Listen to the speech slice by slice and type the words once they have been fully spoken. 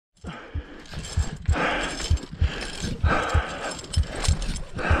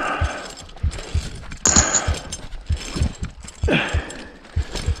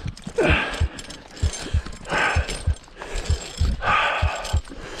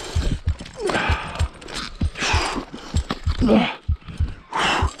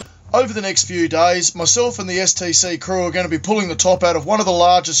Over the next few days, myself and the STC crew are going to be pulling the top out of one of the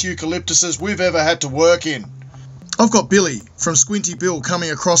largest eucalyptuses we've ever had to work in. I've got Billy from Squinty Bill coming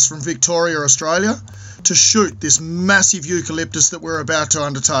across from Victoria, Australia to shoot this massive eucalyptus that we're about to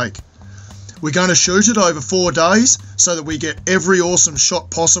undertake. We're going to shoot it over 4 days so that we get every awesome shot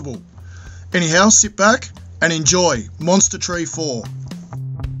possible. Anyhow, sit back and enjoy Monster Tree 4.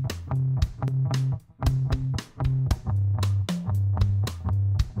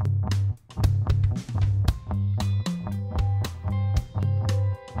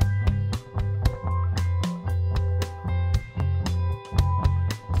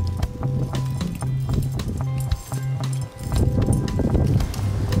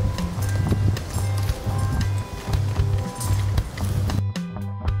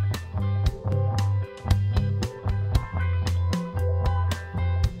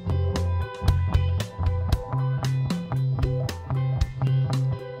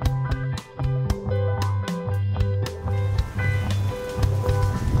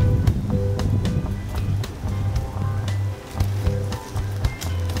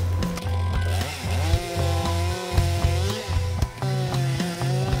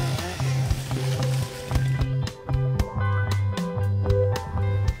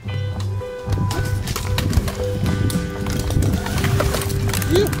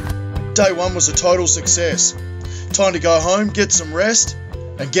 Day one was a total success. Time to go home, get some rest,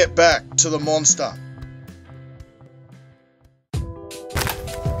 and get back to the monster.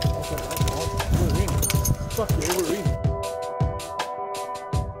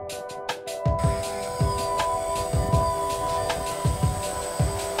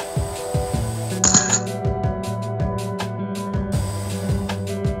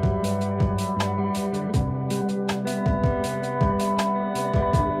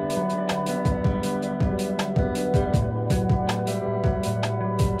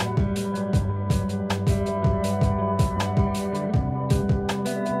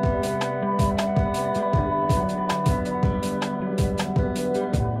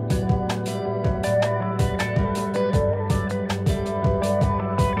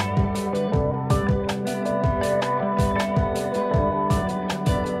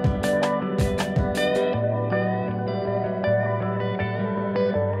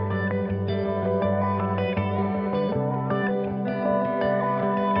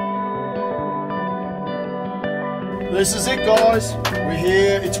 This is it, guys. We're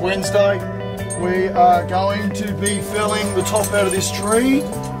here, it's Wednesday. We are going to be felling the top out of this tree.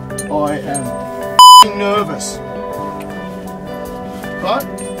 I am nervous. But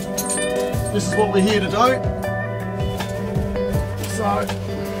this is what we're here to do. So,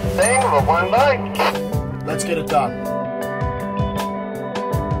 let's get it done.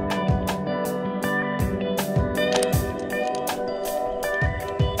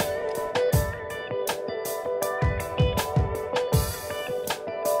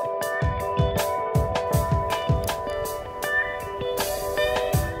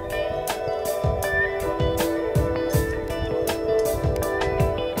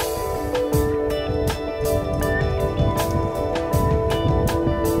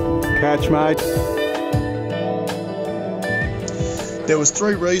 Catch, mate. There was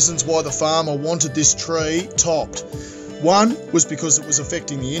 3 reasons why the farmer wanted this tree topped. 1 was because it was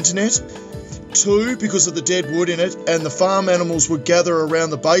affecting the internet. 2 because of the dead wood in it and the farm animals would gather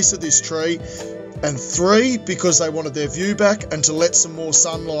around the base of this tree. And 3 because they wanted their view back and to let some more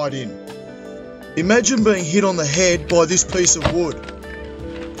sunlight in. Imagine being hit on the head by this piece of wood.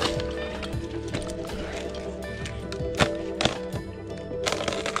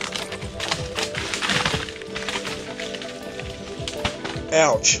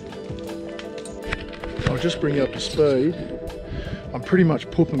 Ouch. I'll just bring you up to speed. I'm pretty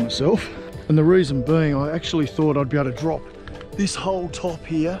much pooping myself. And the reason being, I actually thought I'd be able to drop this whole top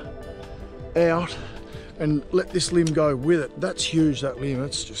here out and let this limb go with it. That's huge, that limb,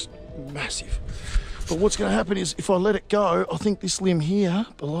 it's just massive. But what's gonna happen is if I let it go, I think this limb here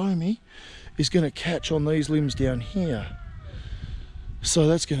below me is gonna catch on these limbs down here. So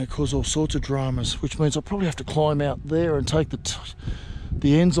that's gonna cause all sorts of dramas, which means I'll probably have to climb out there and take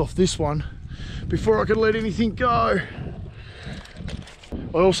the ends off this one before I can let anything go.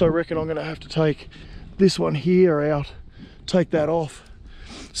 I also reckon I'm going to have to take this one here out, take that off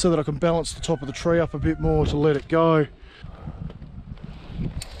so that I can balance the top of the tree up a bit more to let it go.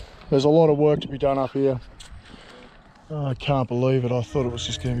 There's a lot of work to be done up here. Oh, I can't believe it. I thought it was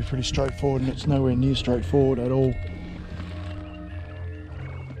just going to be pretty straightforward, and it's nowhere near straightforward at all.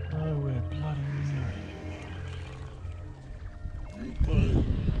 Nowhere bloody near.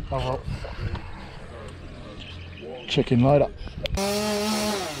 Oh well. check in later.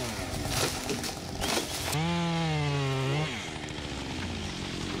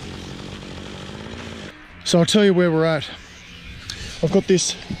 So I'll tell you where we're at. I've got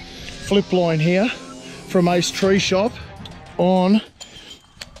this flip line here from Ace Tree Shop on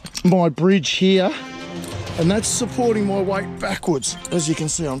my bridge here, and that's supporting my weight backwards. As you can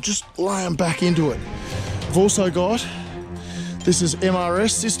see, I'm just laying back into it. I've also got, this is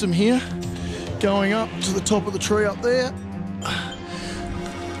MRS system here, going up to the top of the tree up there.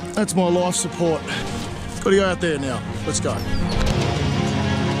 That's my life support. Gotta go out there now, let's go.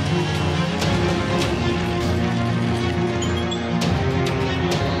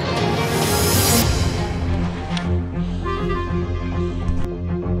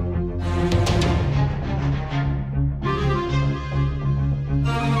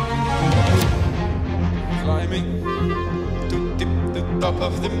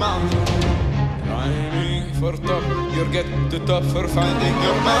 Of the mountain, climbing for top, you'll get to top for finding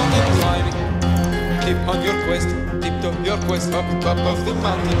your mountain. Climbing, keep on your quest, tiptoe your quest up top of the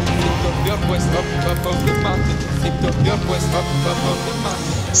mountain, tiptoe your quest up top of the mountain, tiptoe your quest up top of the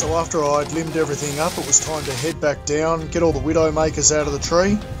mountain. So after I'd limbed everything up, it was time to head back down, get all the widow makers out of the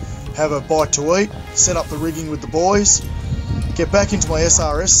tree, have a bite to eat, set up the rigging with the boys, get back into my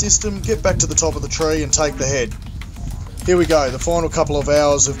SRS system, get back to the top of the tree and take the head. Here we go, the final couple of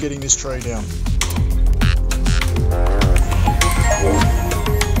hours of getting this tree down.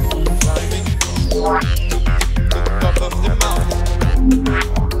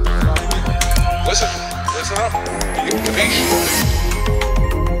 Listen up.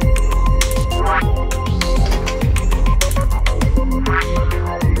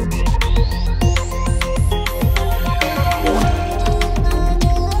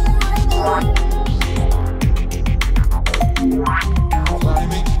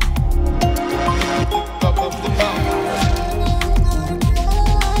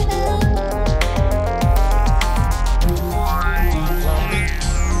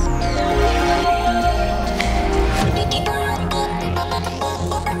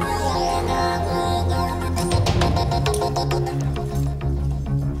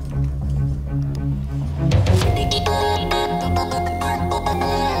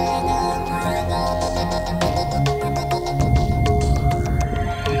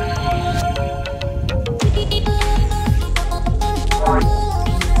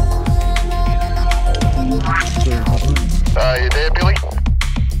 You there, Billy?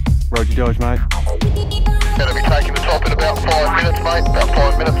 Roger Dodge, mate. Gonna be taking the top in about 5 minutes, mate. About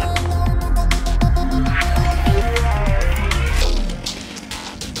 5 minutes.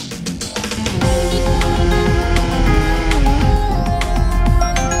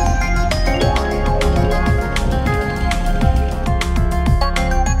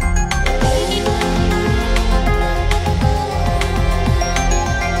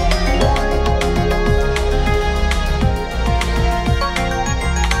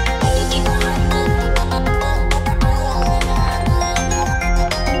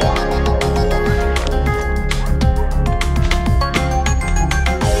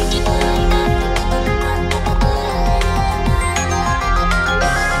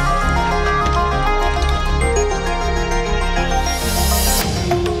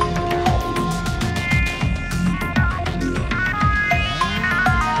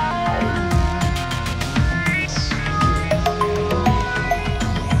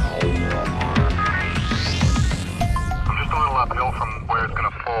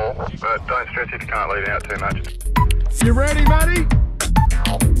 But don't stress if you can't lead out too much. You ready, Matty?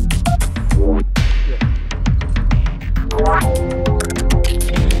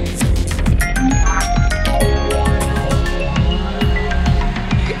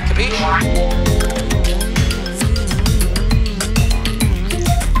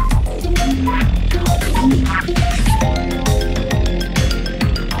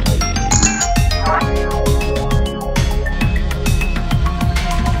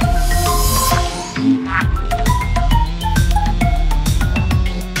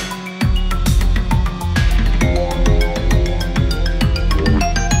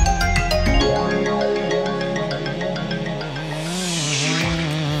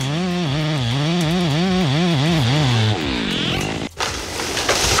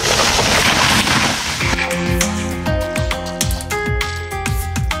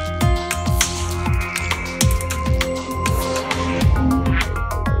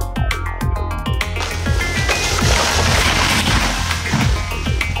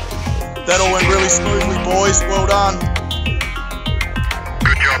 That all went really smoothly, boys. Well done.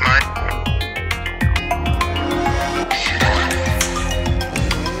 Good job, mate.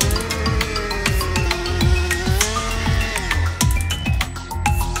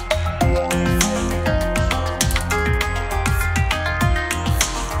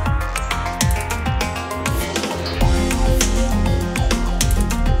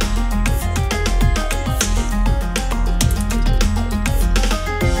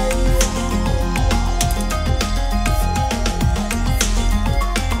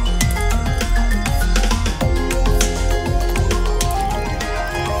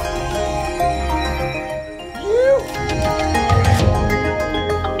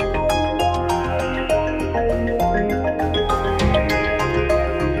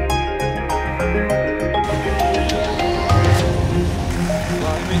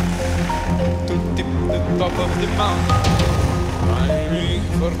 to tip the top of the mountain. Climbing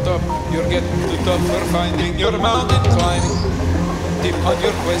for top, you get to top for finding your mountain. Climbing, tip on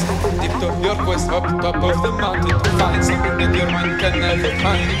your quest, tip to your quest up top of the mountain to find something that your mind can never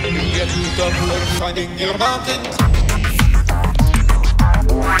find. You get to top for finding your mountain.